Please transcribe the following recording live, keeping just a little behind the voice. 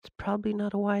probably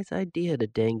not a wise idea to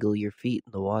dangle your feet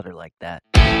in the water like that.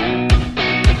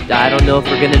 I don't know if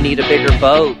we're going to need a bigger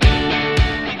boat,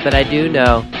 but I do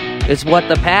know it's What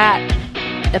the Pat,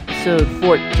 episode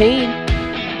 14.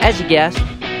 As you guessed,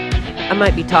 I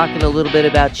might be talking a little bit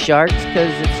about sharks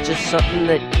because it's just something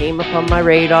that came up on my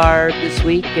radar this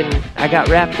week and I got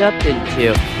wrapped up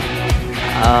into.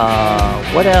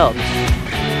 What else?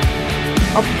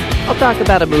 I'll talk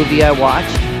about a movie I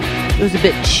watched. It was a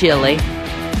bit chilly.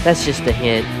 That's just a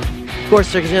hint. Of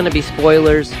course, there's going to be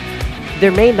spoilers.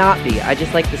 There may not be. I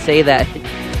just like to say that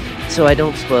so I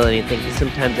don't spoil anything.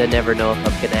 Sometimes I never know if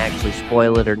I'm going to actually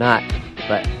spoil it or not.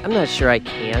 But I'm not sure I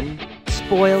can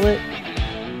spoil it.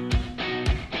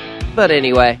 But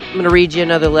anyway, I'm going to read you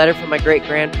another letter from my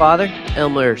great-grandfather,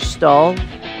 Elmer Stahl,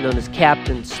 known as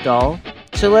Captain Stahl.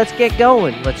 So let's get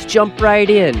going. Let's jump right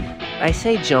in. I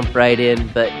say jump right in,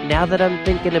 but now that I'm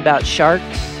thinking about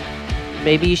sharks,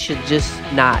 maybe you should just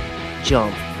not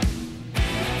jump.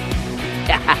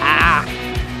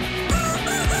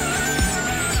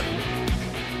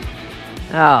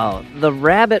 Oh, the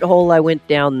rabbit hole I went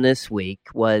down this week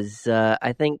was,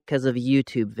 I think because of a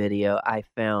YouTube video I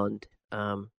found.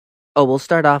 We'll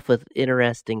start off with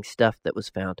interesting stuff that was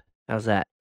found. How's that?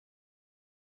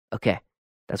 Okay,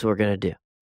 that's what we're going to do.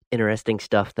 Interesting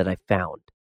stuff that I found.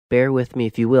 Bear with me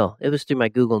if you will. It was through my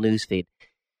Google newsfeed,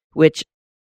 which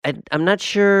I'm not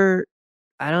sure.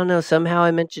 I don't know. Somehow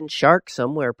I mentioned shark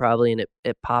somewhere probably, and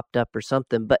it popped up or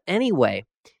something. But anyway,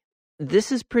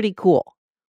 this is pretty cool.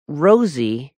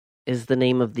 Rosie is the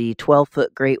name of the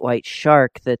 12-foot great white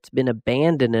shark that's been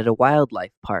abandoned at a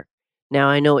wildlife park. Now,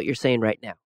 I know what you're saying right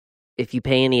now, if you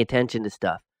pay any attention to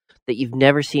stuff, that you've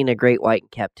never seen a great white in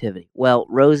captivity. Well,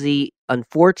 Rosie,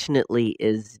 unfortunately,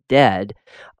 is dead,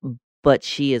 but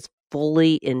she is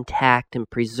fully intact and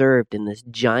preserved in this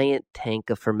giant tank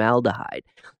of formaldehyde.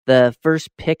 The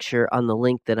first picture on the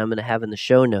link that I'm going to have in the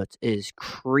show notes is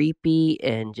creepy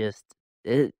and just,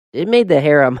 it made the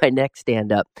hair on my neck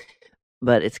stand up,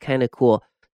 but it's kind of cool.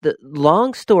 The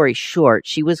long story short,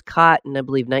 she was caught in, I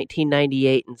believe,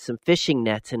 1998 in some fishing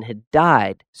nets and had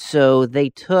died. So they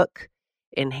took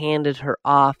and handed her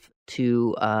off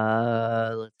to,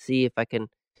 let's see if I can,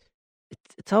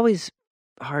 it's always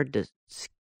hard to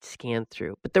scan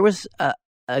through. But there was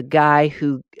a guy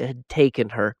who had taken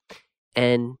her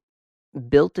and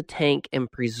built a tank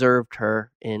and preserved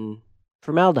her in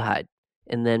formaldehyde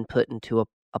and then put into a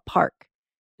park.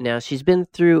 Now, she's been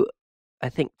through, I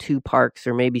think, 2 parks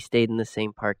or maybe stayed in the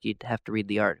same park. You'd have to read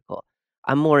the article.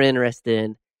 I'm more interested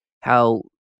in how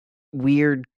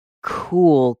weird,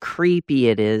 cool, creepy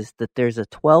it is that there's a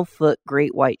 12-foot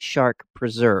great white shark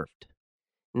preserved.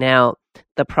 Now,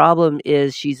 the problem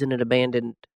is she's in an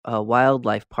abandoned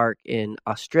wildlife park in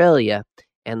Australia,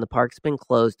 and the park's been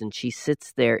closed, and she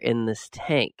sits there in this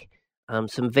tank.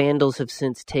 Some vandals have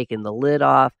since taken the lid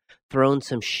off, thrown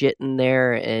some shit in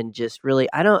there, and just really,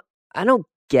 I don't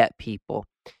get people.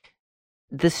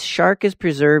 This shark is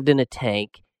preserved in a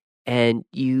tank, and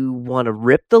you want to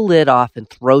rip the lid off and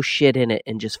throw shit in it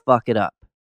and just fuck it up.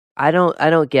 I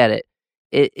don't get it.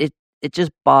 It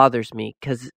just bothers me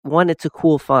because 1, it's a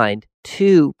cool find.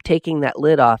 2, taking that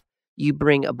lid off, you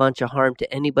bring a bunch of harm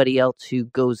to anybody else who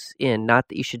goes in. Not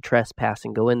that you should trespass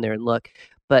and go in there and look,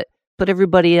 but put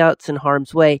everybody else in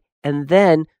harm's way, and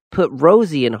then put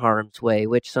Rosie in harm's way,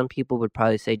 which some people would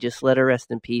probably say, just let her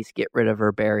rest in peace, get rid of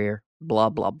her barrier, blah,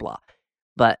 blah, blah.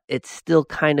 But it's still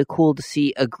kind of cool to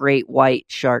see a great white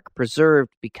shark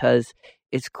preserved because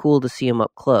it's cool to see them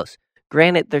up close.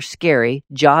 Granted, they're scary.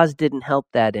 Jaws didn't help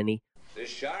that any. This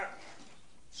shark,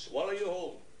 swallow you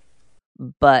whole.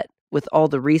 But with all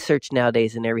the research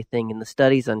nowadays and everything and the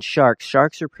studies on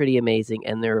sharks are pretty amazing,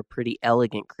 and they're a pretty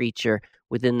elegant creature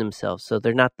within themselves. So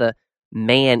they're not the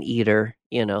man-eater,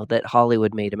 that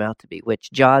Hollywood made him out to be,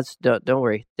 which Jaws, don't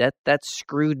worry, that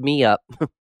screwed me up.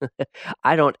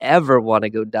 I don't ever want to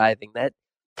go diving.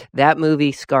 That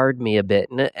movie scarred me a bit,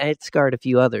 and it scarred a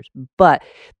few others. But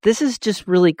this is just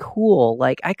really cool.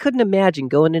 Like, I couldn't imagine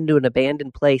going into an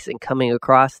abandoned place and coming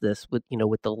across this with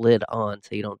the lid on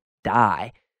so you don't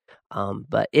die.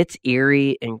 But it's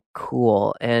eerie and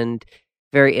cool and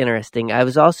very interesting. I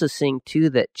was also seeing too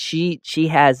that she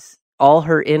has all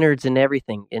her innards and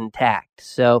everything intact.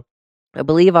 So I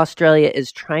believe Australia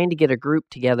is trying to get a group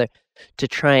together to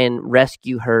try and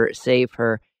rescue her, save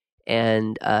her,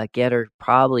 and get her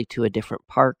probably to a different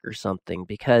park or something,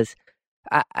 because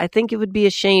I think it would be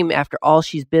a shame after all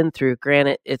she's been through.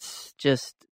 Granted, it's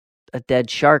just a dead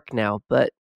shark now, but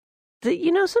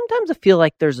sometimes I feel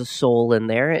like there's a soul in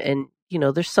there, and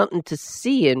there's something to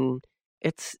see, and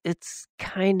it's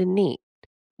kind of neat.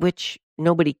 which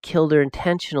nobody killed her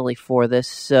intentionally for this,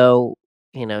 so,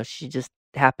 she just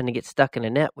happened to get stuck in a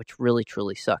net, which really,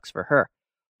 truly sucks for her.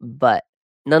 But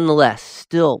nonetheless,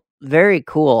 still very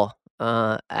cool.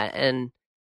 And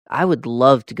I would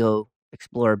love to go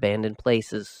explore abandoned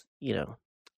places,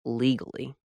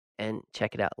 legally and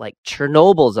check it out. Like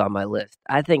Chernobyl's on my list.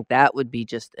 I think that would be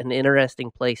just an interesting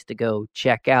place to go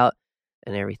check out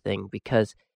and everything,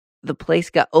 because the place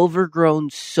got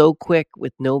overgrown so quick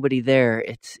with nobody there.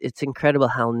 It's incredible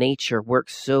how nature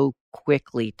works so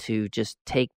quickly to just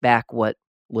take back what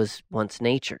was once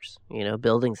nature's,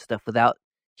 building stuff without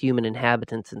human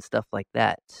inhabitants and stuff like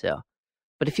that. So,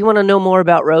 but if you want to know more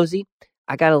about Rosie,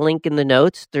 I got a link in the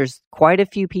notes. There's quite a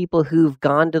few people who've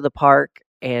gone to the park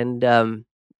and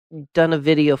done a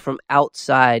video from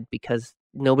outside because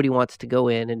nobody wants to go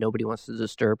in and nobody wants to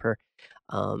disturb her.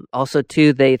 Also,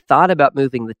 too, they thought about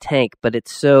moving the tank, but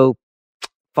it's so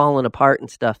fallen apart and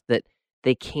stuff that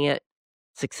they can't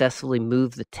successfully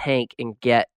move the tank and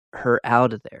get her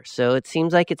out of there. So it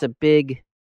seems like it's a big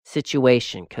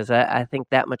situation, because I think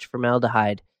that much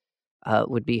formaldehyde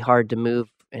would be hard to move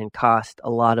and cost a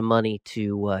lot of money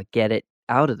to get it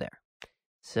out of there.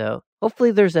 So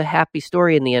hopefully there's a happy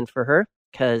story in the end for her,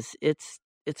 because it's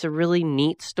a really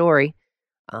neat story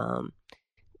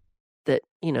that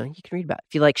you can read about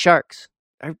if you like sharks.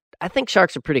 I think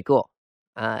sharks are pretty cool.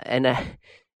 And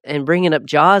bringing up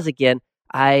Jaws again,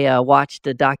 I watched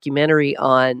a documentary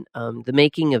on the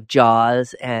making of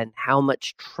Jaws and how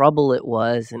much trouble it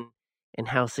was, and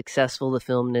how successful the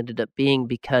film ended up being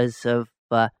because of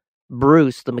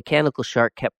Bruce, the mechanical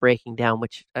shark, kept breaking down,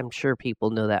 which I'm sure people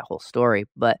know that whole story.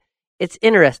 But it's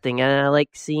interesting, and I like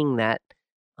seeing that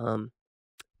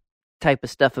type of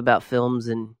stuff about films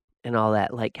and all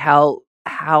that, like how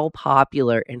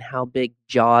popular and how big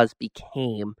Jaws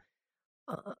became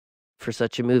for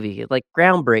such a movie, like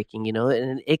groundbreaking,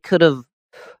 and it could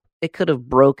have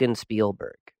broken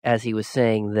Spielberg, as he was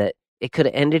saying that it could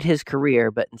have ended his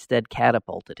career, but instead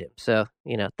catapulted him. So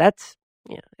that's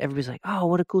everybody's like, oh,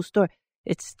 what a cool story.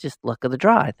 It's just luck of the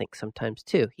draw, I think, sometimes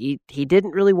too. He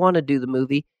didn't really want to do the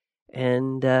movie,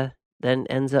 and then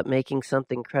ends up making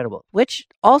something incredible, which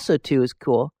also too is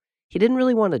cool. He didn't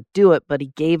really want to do it, but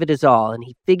he gave it his all, and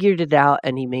he figured it out,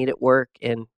 and he made it work,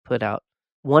 and put out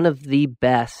one of the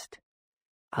best,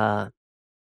 I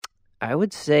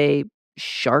would say,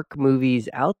 shark movies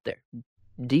out there.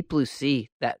 Deep Blue Sea.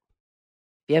 That,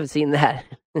 if you haven't seen that,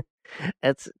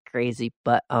 that's crazy.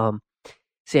 But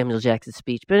Samuel Jackson's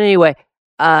speech. But anyway,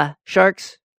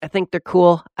 sharks, I think they're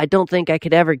cool. I don't think I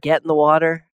could ever get in the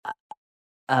water.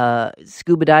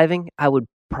 Scuba diving, I would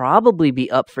probably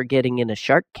be up for getting in a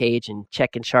shark cage and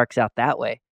checking sharks out that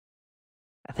way.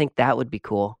 I think that would be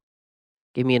cool.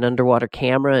 Give me an underwater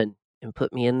camera and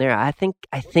put me in there. I think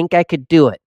I could do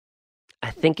it.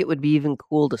 I think it would be even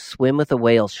cool to swim with a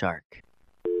whale shark.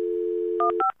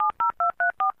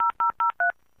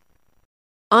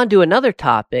 On to another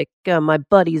topic. My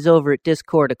buddies over at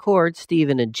Discord Accord,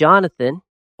 Stephen and Jonathan,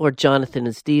 or Jonathan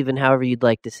and Stephen, however you'd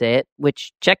like to say it,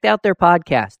 which checked out their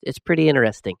podcast. It's pretty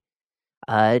interesting.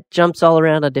 It jumps all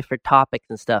around on different topics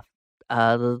and stuff.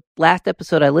 The last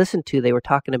episode I listened to, they were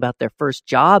talking about their first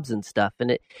jobs and stuff,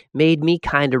 and it made me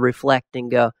kind of reflect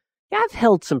and go, yeah, I've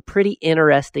held some pretty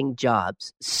interesting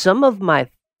jobs. Some of my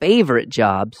favorite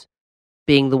jobs,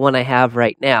 being the one I have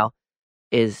right now,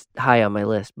 is high on my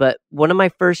list. But one of my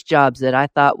first jobs that I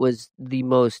thought was the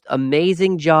most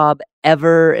amazing job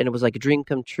ever, and it was like a dream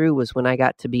come true, was when I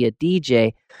got to be a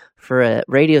DJ for a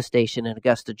radio station in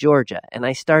Augusta, Georgia. And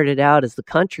I started out as the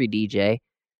country DJ,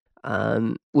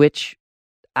 which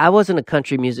I wasn't a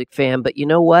country music fan, but you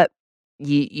know what?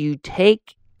 You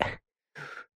take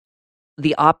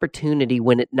the opportunity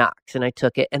when it knocks, and I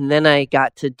took it. And then I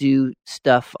got to do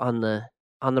stuff on the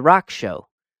rock show,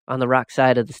 on the rock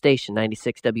side of the station,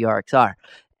 96 WRXR.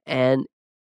 And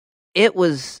it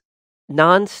was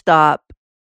nonstop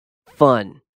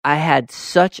fun. I had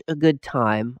such a good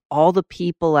time. All the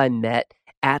people I met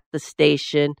at the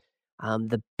station,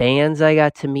 the bands I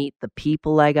got to meet, the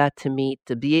people I got to meet,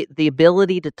 the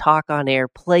ability to talk on air,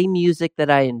 play music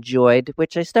that I enjoyed,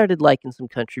 which I started liking some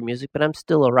country music, but I'm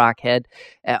still a rock head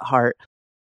at heart.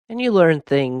 And you learn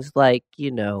things like,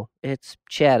 it's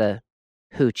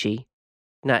Chattahoochee,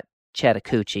 not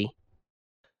Chattahoochee.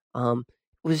 It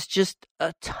was just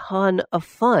a ton of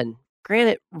fun.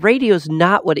 Granted, radio's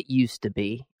not what it used to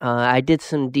be. I did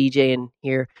some DJing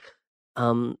here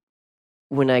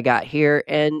when I got here,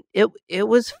 and it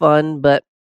was fun, but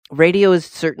radio has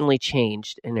certainly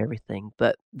changed and everything.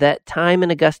 But that time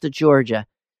in Augusta, Georgia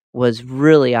was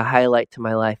really a highlight to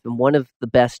my life and one of the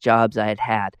best jobs I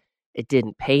had. It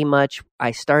didn't pay much.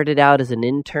 I started out as an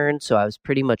intern, so I was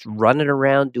pretty much running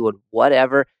around doing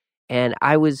whatever, and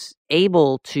I was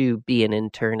able to be an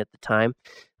intern at the time.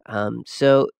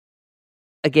 So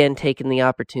again, taking the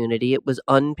opportunity. It was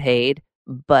unpaid,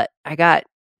 but I got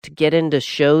to get into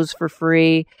shows for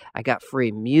free. I got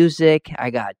free music. I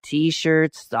got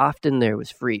T-shirts. Often there was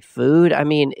free food. I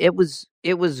mean, it was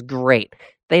great.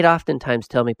 They'd oftentimes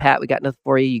tell me, Pat, we got nothing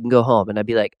for you. You can go home. And I'd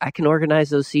be like, I can organize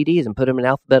those CDs and put them in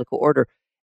alphabetical order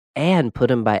and put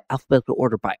them by alphabetical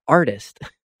order by artist.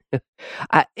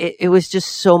 It was just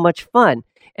so much fun.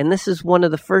 And this is one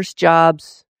of the first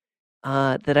jobs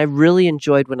that I really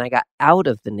enjoyed when I got out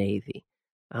of the Navy.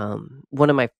 One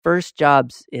of my first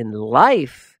jobs in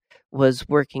life was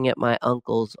working at my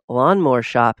uncle's lawnmower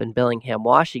shop in Bellingham,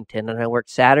 Washington. And I worked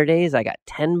Saturdays. I got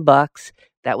 $10.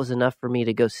 That was enough for me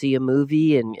to go see a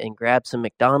movie and grab some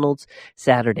McDonald's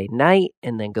Saturday night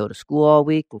and then go to school all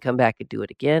week and come back and do it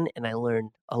again. And I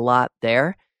learned a lot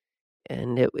there.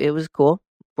 And it was cool.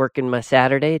 Working my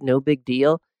Saturday, no big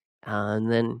deal.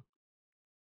 And then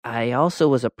I also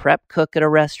was a prep cook at a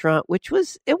restaurant, it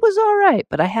was all right,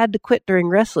 but I had to quit during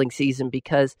wrestling season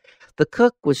because the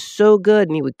cook was so good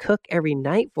and he would cook every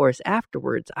night for us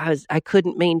afterwards. I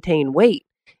couldn't maintain weight,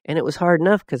 and it was hard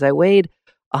enough because I weighed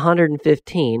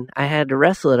 115. I had to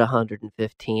wrestle at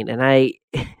 115, and I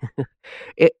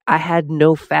had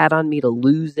no fat on me to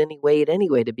lose any weight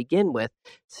anyway to begin with,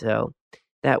 so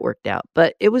that worked out.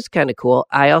 But it was kind of cool.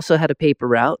 I also had a paper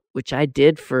route, which I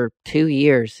did for 2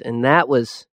 years, and that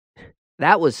was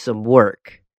some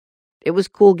work. It was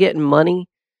cool getting money,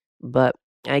 but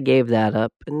I gave that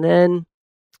up. And then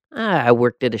I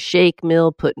worked at a shake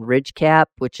mill, putting ridge cap,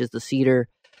 which is the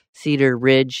cedar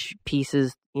ridge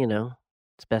pieces,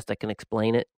 it's best I can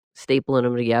explain it, stapling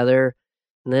them together.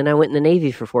 And then I went in the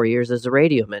Navy for 4 years as a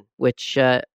radioman, which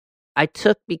I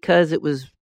took because it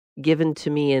was given to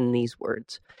me in these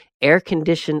words: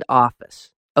 air-conditioned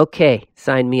office. Okay,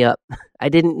 sign me up. I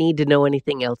didn't need to know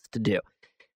anything else to do.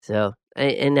 So,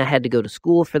 and I had to go to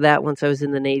school for that once I was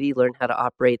in the Navy, learn how to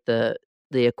operate the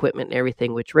equipment and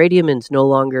everything, which radioman's no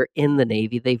longer in the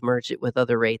Navy. They've merged it with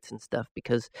other rates and stuff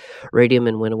because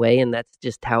radioman went away, and that's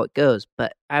just how it goes.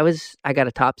 But I got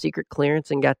a top secret clearance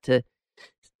and got to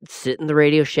sit in the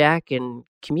radio shack and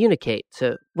communicate.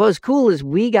 So what was cool is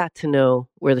we got to know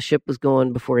where the ship was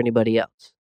going before anybody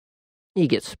else. You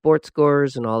get sports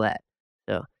scores and all that.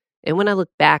 So, and when I look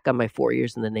back on my 4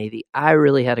 years in the Navy, I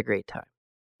really had a great time.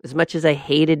 As much as I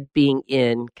hated being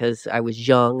in because I was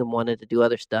young and wanted to do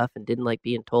other stuff and didn't like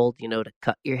being told, to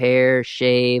cut your hair,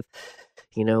 shave,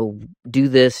 do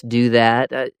this, do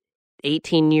that.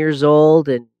 18 years old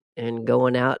and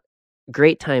going out,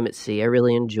 great time at sea. I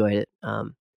really enjoyed it.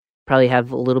 Probably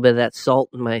have a little bit of that salt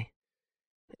in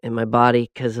my body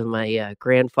because of my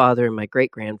grandfather and my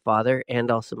great-grandfather,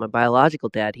 and also my biological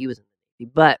dad. He was in the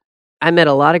Navy. But I met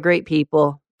a lot of great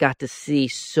people, got to see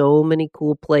so many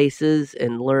cool places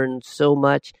and learn so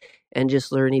much, and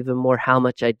just learn even more how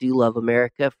much I do love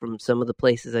America from some of the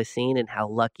places I've seen and how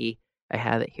lucky I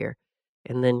have it here.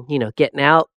 And then, getting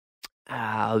out,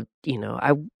 I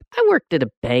worked at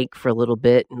a bank for a little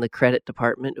bit in the credit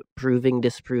department,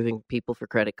 disapproving people for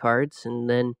credit cards, and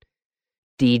then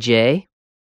DJ.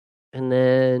 And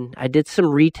then I did some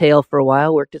retail for a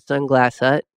while, worked at Sunglass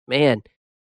Hut. Man,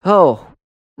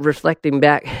 reflecting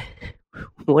back,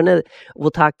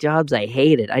 we'll talk jobs I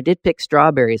hated. I did pick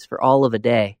strawberries for all of a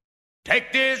day.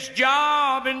 Take this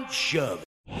job and shove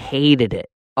it. Hated it.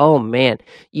 Oh, man.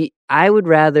 I would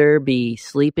rather be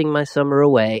sleeping my summer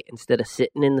away instead of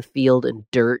sitting in the field in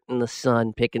dirt in the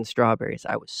sun picking strawberries.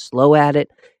 I was slow at it.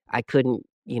 I couldn't,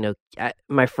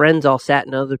 my friends all sat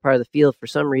in another part of the field. For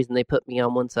some reason, they put me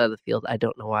on one side of the field. I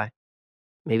don't know why.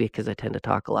 Maybe because I tend to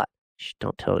talk a lot. Shh,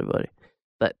 don't tell anybody.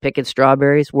 But picking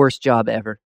strawberries, worst job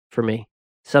ever for me.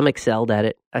 Some excelled at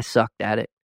it. I sucked at it.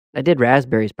 I did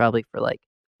raspberries probably for like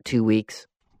 2 weeks.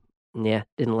 Yeah,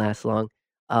 didn't last long.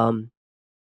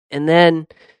 And then,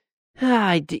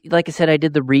 like I said, I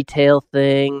did the retail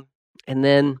thing. And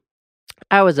then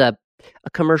I was a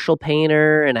commercial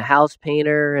painter and a house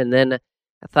painter. And then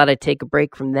I thought I'd take a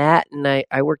break from that. And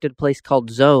I worked at a place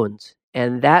called Zones.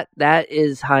 And that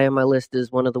is high on my list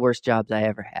as one of the worst jobs I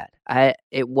ever had.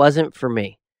 It wasn't for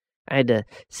me. I had to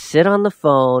sit on the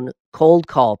phone, cold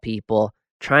call people,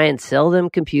 try and sell them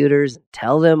computers, and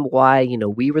tell them why,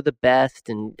 we were the best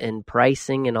and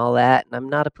pricing and all that. And I'm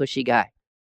not a pushy guy.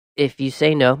 If you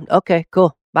say no, okay,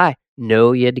 cool, bye.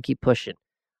 No, you had to keep pushing.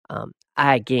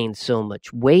 I gained so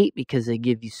much weight because they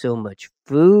give you so much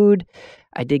food.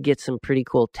 I did get some pretty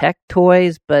cool tech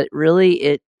toys, but really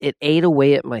it ate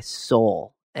away at my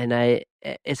soul. And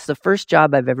it's the first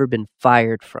job I've ever been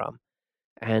fired from.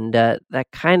 And that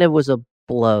kind of was a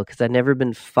blow because I'd never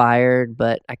been fired,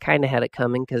 but I kind of had it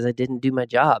coming because I didn't do my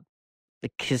job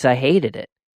because I hated it.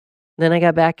 Then I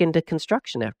got back into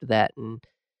construction after that and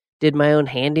did my own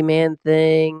handyman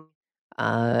thing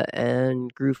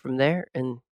and grew from there.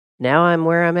 And now I'm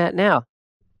where I'm at now.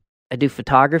 I do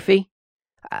photography.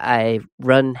 I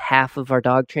run half of our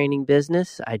dog training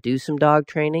business. I do some dog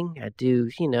training. I do,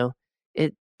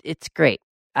 it's great.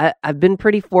 I've been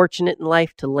pretty fortunate in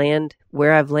life to land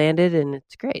where I've landed, and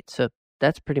it's great. So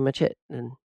that's pretty much it.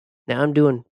 And now I'm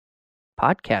doing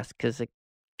podcasts because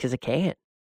I can.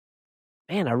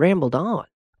 Man, I rambled on.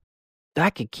 I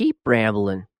could keep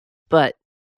rambling, but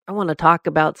I want to talk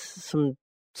about some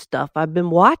stuff I've been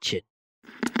watching.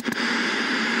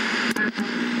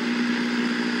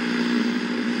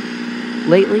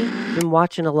 Lately, I've been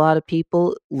watching a lot of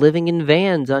people living in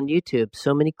vans on YouTube.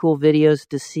 So many cool videos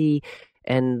to see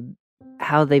and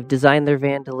how they've designed their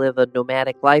van to live a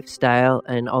nomadic lifestyle.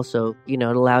 And also, it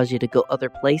allows you to go other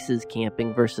places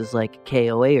camping versus like a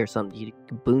KOA or something. You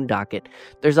can boondock it.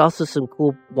 There's also some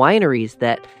cool wineries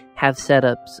that have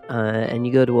setups, and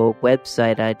you go to a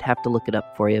website. I'd have to look it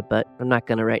up for you, but I'm not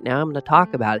going to right now. I'm going to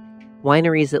talk about it.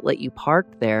 Wineries that let you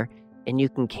park there and you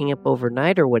can camp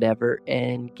overnight or whatever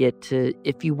and get to,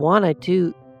 if you want, I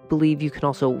do believe you can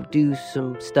also do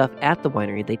some stuff at the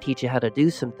winery. They teach you how to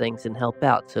do some things and help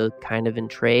out. So kind of in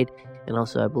trade. And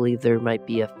also I believe there might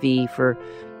be a fee for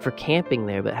camping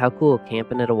there, but how cool,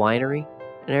 camping at a winery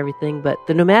and everything. But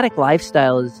the nomadic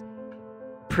lifestyle is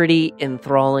pretty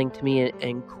enthralling to me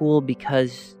and cool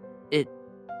because it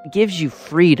gives you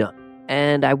freedom.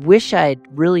 And I wish I had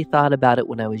really thought about it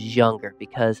when I was younger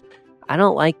because I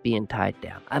don't like being tied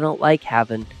down. I don't like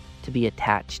having to be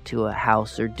attached to a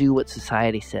house or do what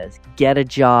society says. Get a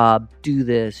job, do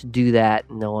this, do that,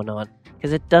 and on.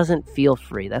 Because it doesn't feel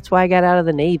free. That's why I got out of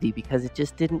the Navy, because it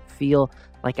just didn't feel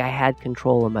like I had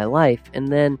control of my life. And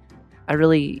then I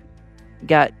really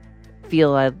led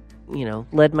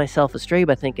myself astray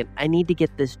by thinking, I need to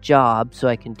get this job so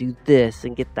I can do this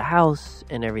and get the house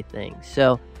and everything.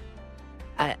 So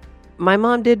my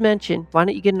mom did mention, why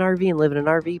don't you get an RV and live in an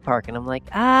RV park? And I'm like,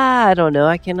 I don't know.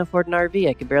 I can't afford an RV.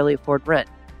 I can barely afford rent.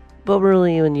 But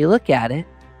really, when you look at it,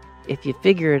 if you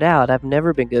figure it out, I've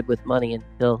never been good with money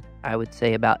until I would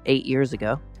say about 8 years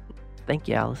ago. Thank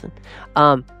you, Allison.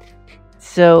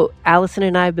 So Allison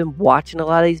and I have been watching a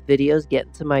lot of these videos,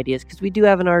 getting some ideas, because we do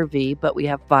have an RV, but we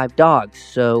have 5 dogs.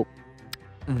 So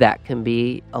that can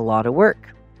be a lot of work,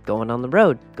 going on the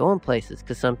road, going places,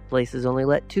 because some places only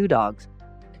let 2 dogs.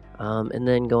 And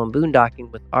then going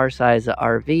boondocking with our size of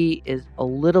RV is a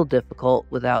little difficult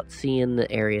without seeing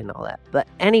the area and all that. But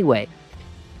anyway,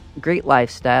 great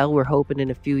lifestyle. We're hoping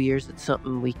in a few years it's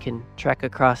something we can trek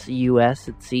across the U.S.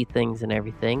 and see things and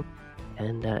everything.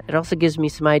 And it also gives me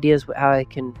some ideas how I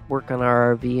can work on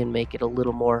our RV and make it a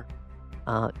little more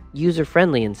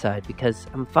user-friendly inside, because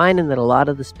I'm finding that a lot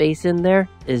of the space in there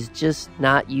is just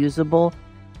not usable.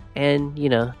 And,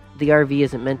 the RV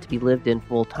isn't meant to be lived in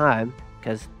full-time,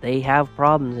 because they have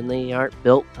problems and they aren't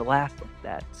built to last like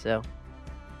that. So,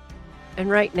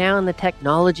 and right now in the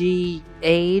technology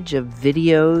age of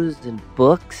videos and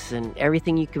books and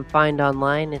everything you can find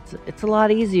online, it's a lot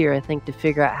easier, I think, to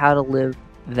figure out how to live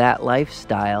that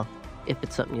lifestyle if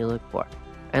it's something you look for.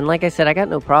 And like I said, I got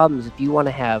no problems if you want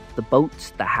to have the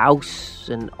boats, the house,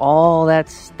 and all that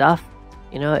stuff.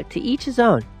 To each his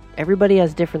own. Everybody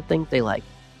has different things they like.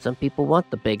 Some people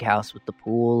want the big house with the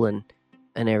pool and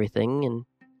everything, and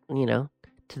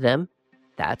to them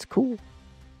that's cool.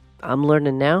 I'm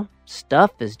learning now,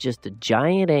 stuff is just a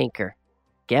giant anchor.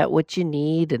 Get what you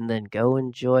need and then go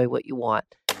enjoy what you want.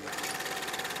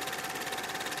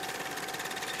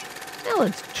 Now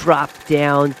let's drop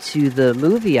down to the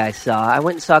movie I saw. I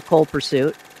went and saw Cold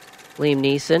Pursuit, Liam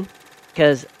Neeson,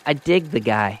 because I dig the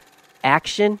guy.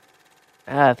 Action,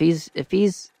 if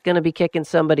he's gonna be kicking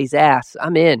somebody's ass,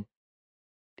 I'm in.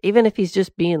 Even if he's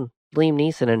just being Liam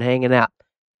Neeson and hanging out.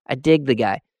 I dig the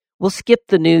guy. We'll skip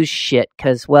the news shit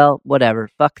because, well, whatever.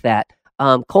 Fuck that.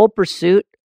 Cold Pursuit,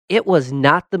 it was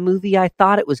not the movie I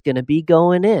thought it was going to be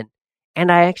going in. And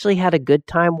I actually had a good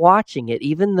time watching it,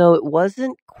 even though it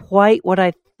wasn't quite what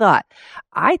I thought.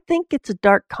 I think it's a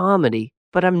dark comedy,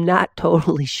 but I'm not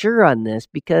totally sure on this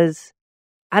because,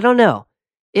 I don't know.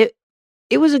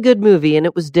 It was a good movie and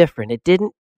it was different. It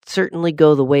didn't certainly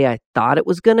go the way I thought it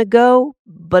was going to go,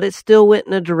 but it still went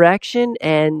in a direction,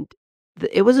 and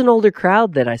it was an older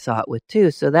crowd that I saw it with too,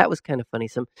 so that was kind of funny.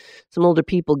 Some older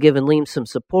people giving Liam some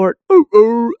support.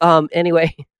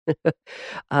 Anyway,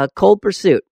 Cold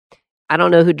Pursuit. I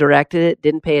don't know who directed it,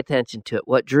 didn't pay attention to it.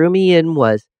 What drew me in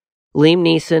was Liam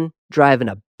Neeson driving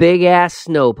a big ass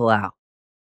snowplow.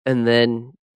 and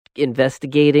then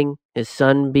investigating his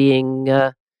son being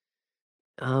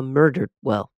murdered.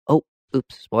 Well,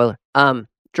 oops, spoiler.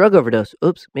 Drug overdose.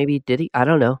 Oops, maybe did he? I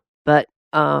don't know. But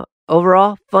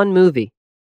overall, fun movie.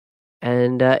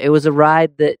 And it was a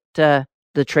ride that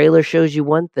the trailer shows you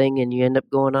one thing and you end up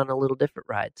going on a little different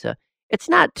ride. So it's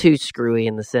not too screwy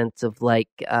in the sense of like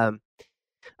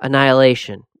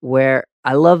Annihilation, where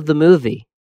I love the movie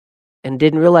and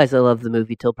didn't realize I loved the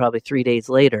movie till probably 3 days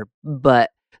later. But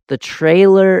the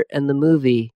trailer and the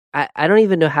movie, I don't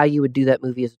even know how you would do that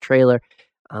movie as a trailer,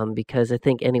 because I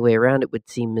think any way around it would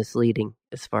seem misleading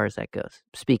as far as that goes.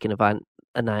 Speaking of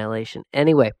Annihilation.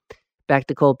 Anyway, back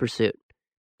to Cold Pursuit.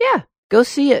 Yeah, go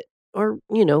see it. Or,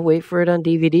 wait for it on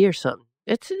DVD or something.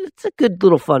 It's a good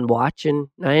little fun watch, and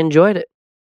I enjoyed it.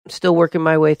 I'm still working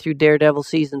my way through Daredevil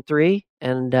Season 3,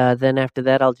 and then after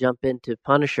that I'll jump into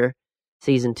Punisher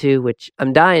Season 2, which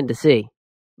I'm dying to see.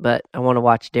 But I want to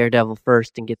watch Daredevil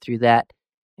first and get through that.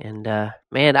 And,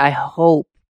 man, I hope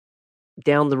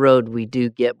down the road we do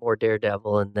get more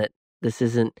Daredevil and that this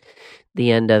isn't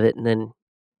the end of it. And then,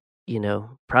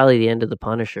 probably the end of the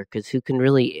Punisher. Because who can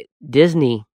really...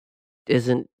 Disney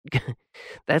isn't...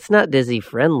 That's not Disney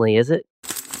friendly, is it?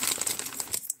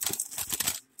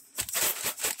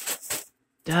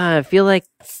 I feel like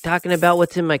talking about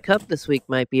what's in my cup this week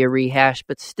might be a rehash.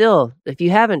 But still, if you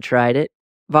haven't tried it,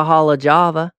 Valhalla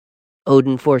Java,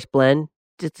 Odin Force Blend.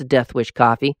 It's a Death Wish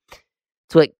coffee.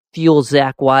 It's what fuels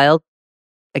Zach Wilde.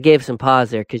 I gave some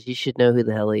pause there because you should know who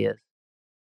the hell he is.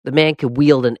 The man could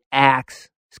wield an axe.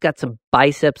 He's got some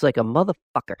biceps like a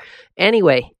motherfucker.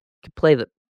 Anyway, could play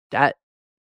that.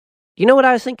 You know what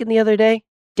I was thinking the other day?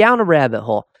 Down a rabbit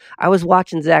hole. I was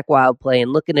watching Zach Wilde play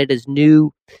and looking at his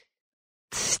new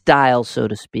style, so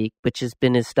to speak, which has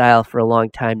been his style for a long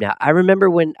time now. I remember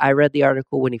when I read the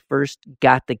article when he first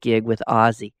got the gig with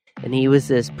Ozzy. And he was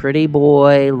this pretty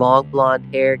boy, long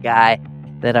blonde hair guy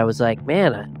that I was like,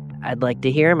 man, I'd like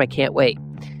to hear him. I can't wait.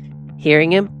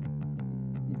 Hearing him,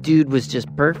 dude was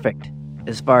just perfect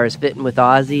as far as fitting with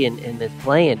Ozzy and his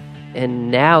playing.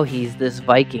 And now he's this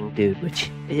Viking dude,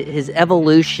 which his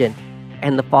evolution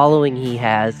and the following he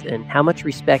has and how much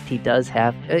respect he does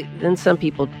have. And some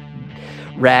people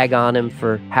rag on him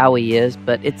for how he is,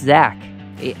 but it's Zach.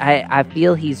 I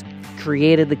feel he's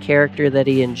created the character that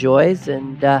he enjoys,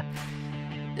 and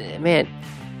man,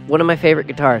 one of my favorite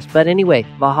guitarists. But anyway,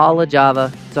 Valhalla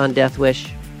Java, it's on Death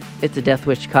Wish. It's a Death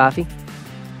Wish coffee,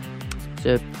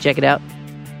 so check it out.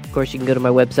 Of course, you can go to my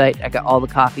website. I got all the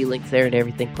coffee links there and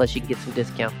everything, plus you can get some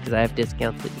discounts because I have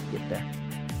discounts that you can get there,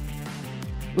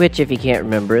 which, if you can't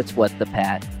remember, it's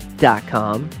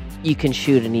whatthepat.com. You can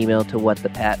shoot an email to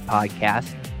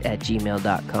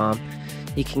whatthepatpodcast@gmail.com.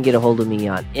 You can get a hold of me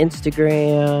on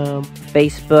Instagram,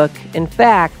 Facebook. In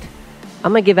fact,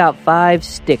 I'm going to give out 5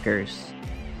 stickers.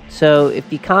 So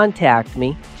if you contact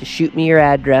me, just shoot me your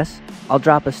address. I'll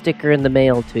drop a sticker in the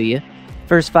mail to you.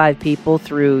 First 5 people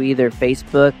through either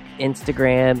Facebook,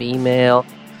 Instagram, email,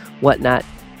 whatnot.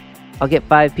 I'll get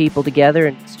 5 people together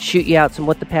and shoot you out some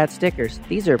What the Pat stickers.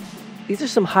 These are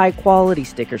some high quality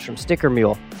stickers from Sticker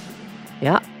Mule.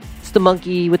 Yeah, it's the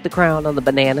monkey with the crown on the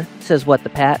banana. It says What the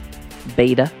Pat.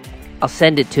 Beta. I'll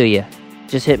send it to you.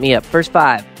 Just hit me up. First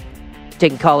 5.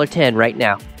 Taking caller 10 right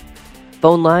now.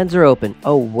 Phone lines are open.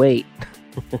 Oh, wait.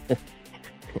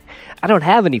 I don't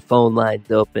have any phone lines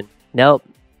open. Nope.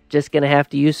 Just going to have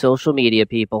to use social media,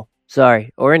 people.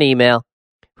 Sorry. Or an email.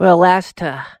 Well, last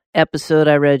episode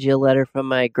I read you a letter from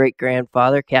my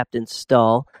great-grandfather, Captain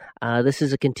Stahl. This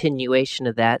is a continuation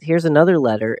of that. Here's another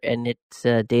letter, and it's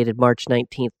dated March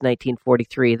 19th,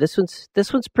 1943. This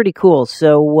one's pretty cool.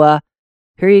 So,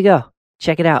 here you go.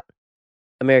 Check it out.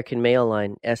 American Mail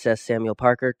Line, SS Samuel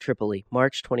Parker, Tripoli,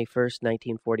 March 21st,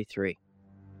 1943.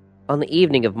 On the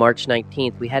evening of March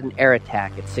 19th, we had an air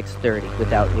attack at 6:30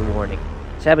 without any warning.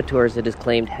 Saboteurs, it is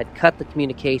claimed, had cut the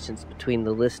communications between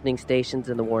the listening stations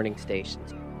and the warning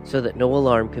stations so that no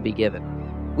alarm could be given.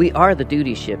 We are the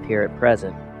duty ship here at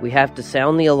present. We have to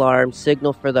sound the alarm,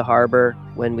 signal for the harbor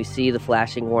when we see the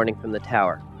flashing warning from the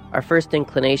tower. Our first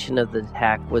inclination of the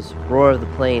attack was roar of the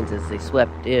planes as they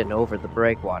swept in over the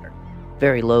breakwater.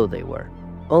 Very low they were.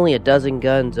 Only a dozen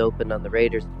guns opened on the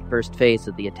raiders at the first phase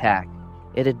of the attack.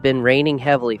 It had been raining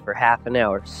heavily for half an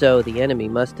hour, so the enemy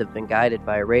must have been guided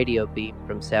by a radio beam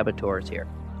from saboteurs here.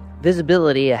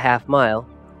 Visibility a half mile.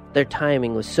 Their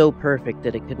timing was so perfect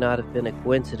that it could not have been a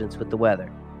coincidence with the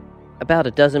weather. About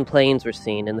a dozen planes were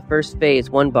seen. In the first phase,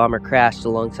 one bomber crashed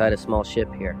alongside a small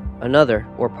ship here. Another,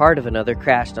 or part of another,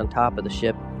 crashed on top of the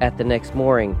ship at the next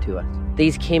mooring to us.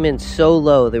 These came in so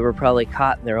low they were probably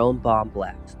caught in their own bomb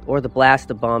blast, or the blast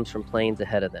of bombs from planes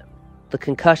ahead of them. The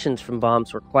concussions from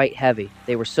bombs were quite heavy.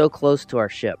 They were so close to our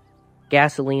ship.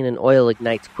 Gasoline and oil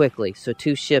ignites quickly, so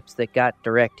 2 ships that got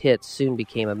direct hits soon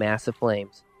became a mass of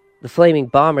flames. The flaming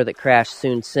bomber that crashed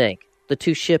soon sank. The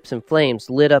 2 ships in flames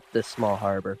lit up this small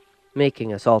harbor,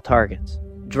 making us all targets.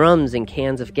 Drums and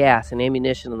cans of gas and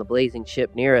ammunition on the blazing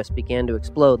ship near us began to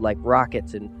explode like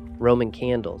rockets and Roman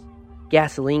candles.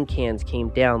 Gasoline cans came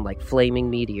down like flaming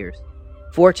meteors.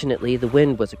 Fortunately, the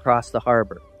wind was across the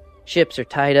harbor. Ships are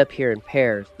tied up here in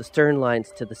pairs, the stern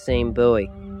lines to the same buoy,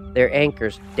 their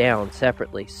anchors down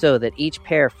separately, so that each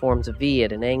pair forms a V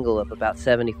at an angle of about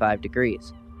 75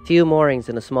 degrees. Few moorings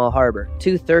in a small harbor,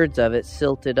 2/3 of it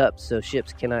silted up so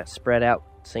ships cannot spread out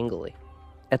singly.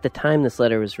 At the time this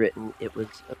letter was written, it was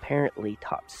apparently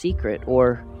top secret,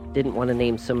 or didn't want to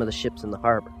name some of the ships in the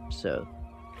harbor, so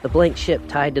the blank ship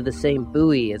tied to the same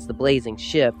buoy as the blazing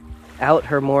ship, out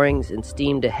her moorings and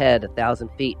steamed ahead 1,000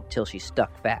 feet until she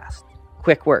stuck fast.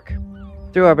 Quick work.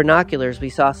 Through our binoculars, we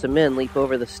saw some men leap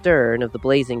over the stern of the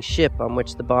blazing ship on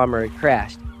which the bomber had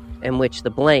crashed, and which the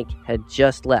blank had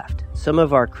just left. Some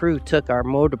of our crew took our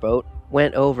motorboat,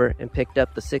 went over, and picked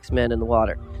up the 6 men in the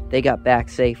water. They got back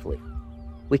safely.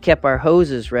 We kept our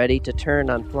hoses ready to turn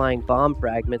on flying bomb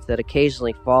fragments that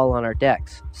occasionally fall on our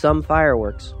decks, some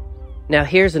fireworks. Now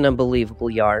here's an unbelievable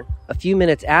yarn. A few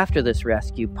minutes after this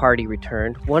rescue party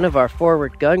returned, one of our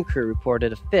forward gun crew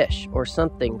reported a fish or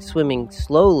something swimming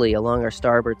slowly along our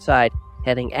starboard side,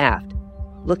 heading aft.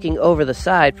 Looking over the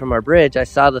side from our bridge, I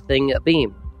saw the thing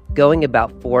abeam, going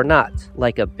about 4 knots,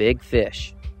 like a big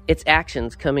fish. Its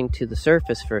actions coming to the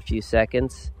surface for a few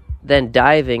seconds, then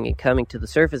diving and coming to the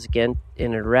surface again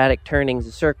in erratic turnings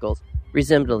and circles,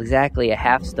 resembled exactly a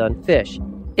half-stunned fish.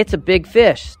 "It's a big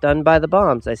fish, stunned by the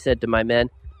bombs," I said to my men,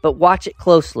 "but watch it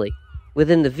closely."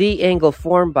 Within the V angle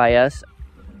formed by us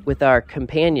with our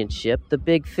companion ship, the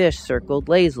big fish circled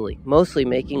lazily, mostly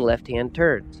making left-hand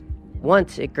turns.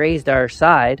 Once it grazed our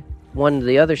side, one of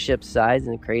the other ship's sides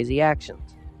in crazy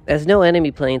actions. As no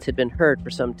enemy planes had been heard for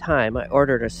some time, I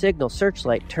ordered a signal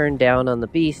searchlight turned down on the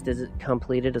beast as it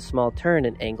completed a small turn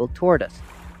and angled toward us.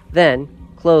 Then,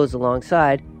 close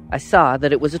alongside, I saw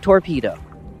that it was a torpedo.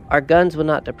 Our guns would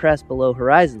not depress below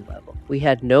horizon level. We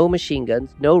had no machine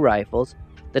guns, no rifles.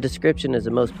 The description is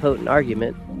a most potent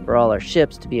argument for all our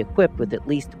ships to be equipped with at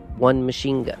least 1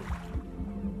 machine gun.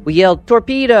 We yelled,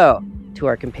 "Torpedo!" to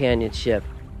our companion ship.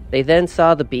 They then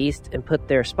saw the beast and put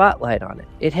their spotlight on it.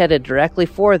 It headed directly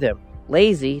for them,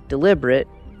 lazy, deliberate,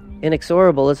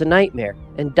 inexorable as a nightmare,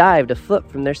 and dived a foot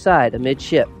from their side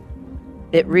amidship.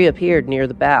 It reappeared near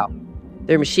the bow.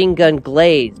 Their machine gun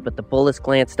glazed, but the bullets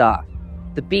glanced off.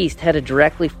 The beast headed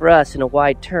directly for us in a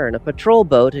wide turn. A patrol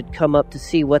boat had come up to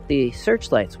see what the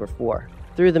searchlights were for.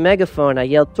 Through the megaphone, I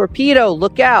yelled, "Torpedo,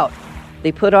 look out!"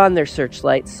 They put on their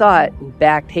searchlight, saw it, and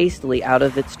backed hastily out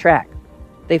of its track.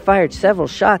 They fired several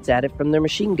shots at it from their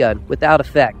machine gun, without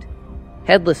effect.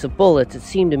 Headless of bullets, it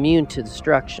seemed immune to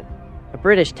destruction. A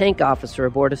British tank officer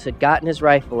aboard us had gotten his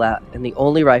rifle out, and the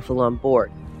only rifle on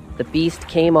board. The beast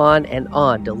came on and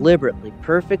on, deliberately,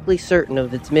 perfectly certain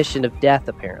of its mission of death,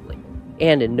 apparently,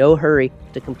 and in no hurry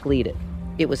to complete it.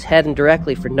 It was heading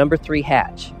directly for number 3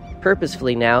 hatch,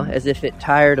 purposefully now, as if it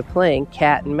tired of playing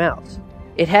cat and mouse.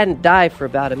 It hadn't dived for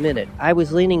about a minute. I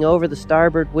was leaning over the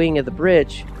starboard wing of the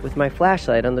bridge with my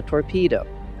flashlight on the torpedo.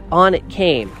 On it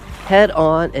came, head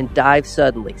on, and dived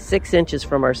suddenly, 6 inches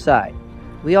from our side.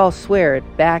 We all swear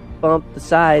it back bumped the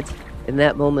sides in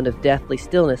that moment of deathly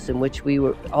stillness in which we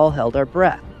all held our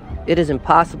breath. It is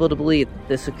impossible to believe that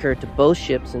this occurred to both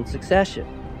ships in succession.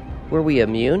 Were we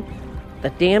immune? The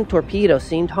damn torpedo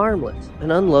seemed harmless, an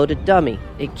unloaded dummy.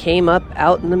 It came up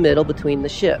out in the middle between the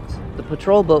ships. The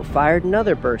patrol boat fired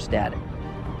another burst at it.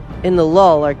 In the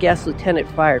lull, our guest lieutenant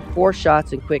fired 4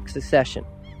 shots in quick succession.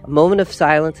 A moment of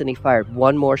silence, and he fired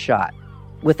 1 more shot.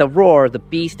 With a roar, the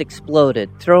beast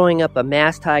exploded, throwing up a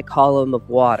mast-high column of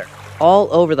water.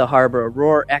 All over the harbor, a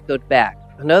roar echoed back.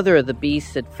 Another of the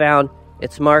beasts had found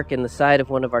its mark in the side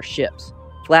of one of our ships.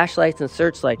 Flashlights and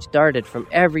searchlights darted from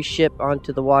every ship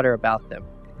onto the water about them.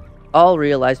 All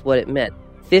realized what it meant.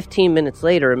 15 minutes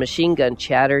later, a machine gun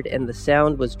chattered, and the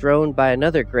sound was droned by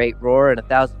another great roar and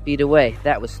 1,000 feet away.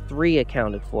 That was 3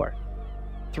 accounted for.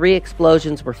 3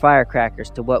 explosions were firecrackers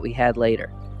to what we had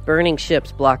later. Burning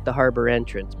ships blocked the harbor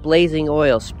entrance. Blazing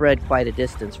oil spread quite a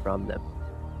distance from them.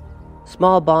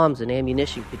 Small bombs and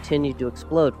ammunition continued to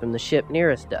explode from the ship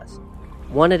nearest us.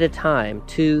 1 at a time,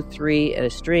 2, 3 at a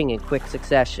string in quick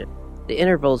succession, the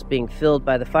intervals being filled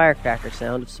by the firecracker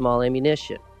sound of small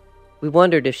ammunition. We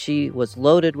wondered if she was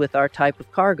loaded with our type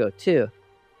of cargo, too.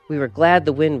 We were glad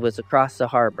the wind was across the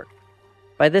harbor.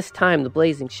 By this time, the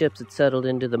blazing ships had settled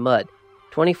into the mud,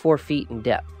 24 feet in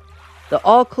depth. The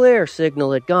all clear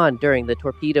signal had gone during the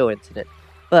torpedo incident,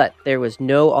 but there was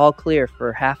no all clear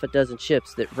for half a dozen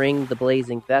ships that ringed the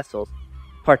blazing vessels,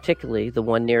 particularly the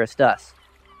one nearest us.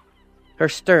 Her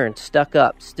stern stuck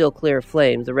up, still clear of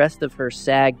flames. The rest of her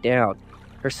sagged down.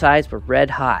 Her sides were red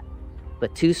hot,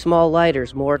 but two small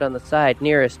lighters moored on the side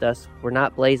nearest us were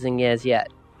not blazing as yet.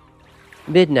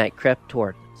 Midnight crept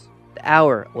toward us. The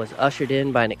hour was ushered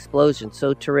in by an explosion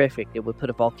so terrific it would put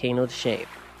a volcano to shame.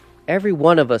 Every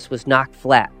one of us was knocked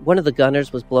flat. One of the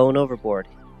gunners was blown overboard.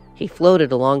 He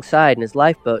floated alongside in his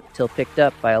lifeboat until picked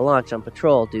up by a launch on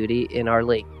patrol duty in our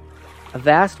lee. A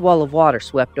vast wall of water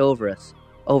swept over us,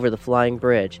 over the flying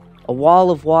bridge, a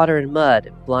wall of water and mud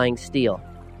and flying steel.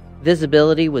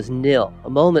 Visibility was nil. A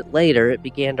moment later, it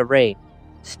began to rain.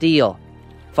 Steel,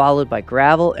 followed by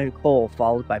gravel and coal,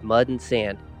 followed by mud and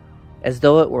sand. As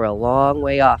though it were a long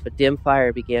way off, a dim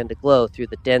fire began to glow through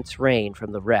the dense rain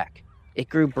from the wreck. It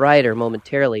grew brighter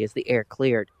momentarily as the air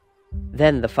cleared.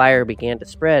 Then the fire began to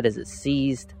spread as it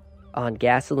seized on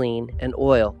gasoline and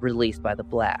oil released by the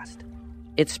blast.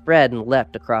 It spread and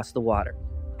leapt across the water.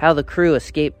 How the crew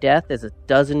escaped death is a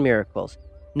dozen miracles.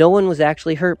 No one was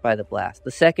actually hurt by the blast.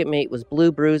 The second mate was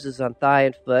blue bruises on thigh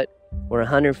and foot, where a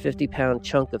 150-pound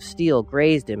chunk of steel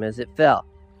grazed him as it fell.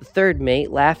 The third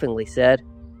mate laughingly said,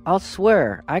 "I'll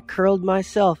swear I curled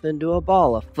myself into a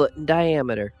ball a foot in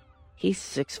diameter. He's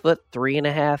 6 foot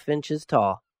 3.5 inches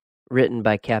tall." Written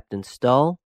by Captain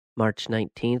Stull, March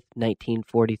 19th,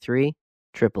 1943,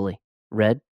 Tripoli.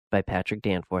 Read by Patrick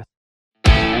Danforth.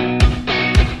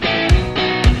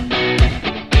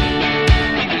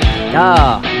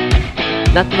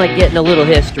 Nothing like getting a little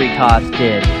history tossed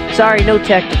in. Sorry, no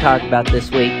tech to talk about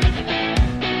this week.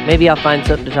 Maybe I'll find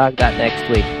something to talk about next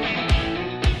week.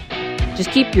 Just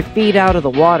keep your feet out of the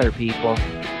water, people.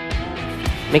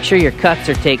 Make sure your cuts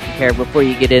are taken care of before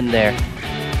you get in there.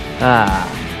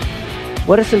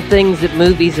 What are some things that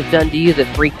movies have done to you that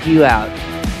freaked you out?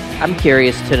 I'm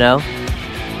curious to know.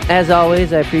 As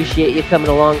always, I appreciate you coming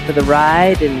along for the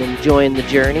ride and enjoying the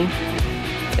journey.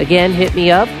 Again, hit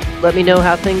me up. Let me know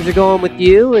how things are going with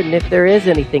you and if there is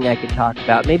anything I can talk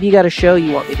about. Maybe you got a show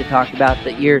you want me to talk about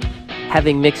that you're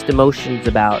having mixed emotions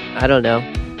about. I don't know.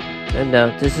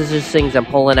 This is just things I'm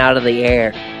pulling out of the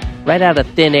air. Right out of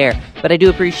thin air. But I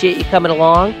do appreciate you coming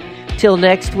along. Till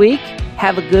next week,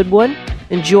 have a good one.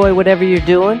 Enjoy whatever you're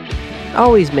doing.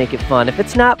 Always make it fun. If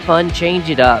it's not fun, change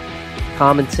it up.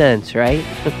 Common sense, right?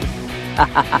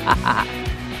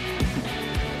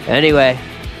 Anyway,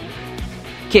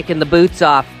 kicking the boots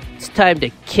off. It's time to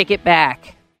kick it back.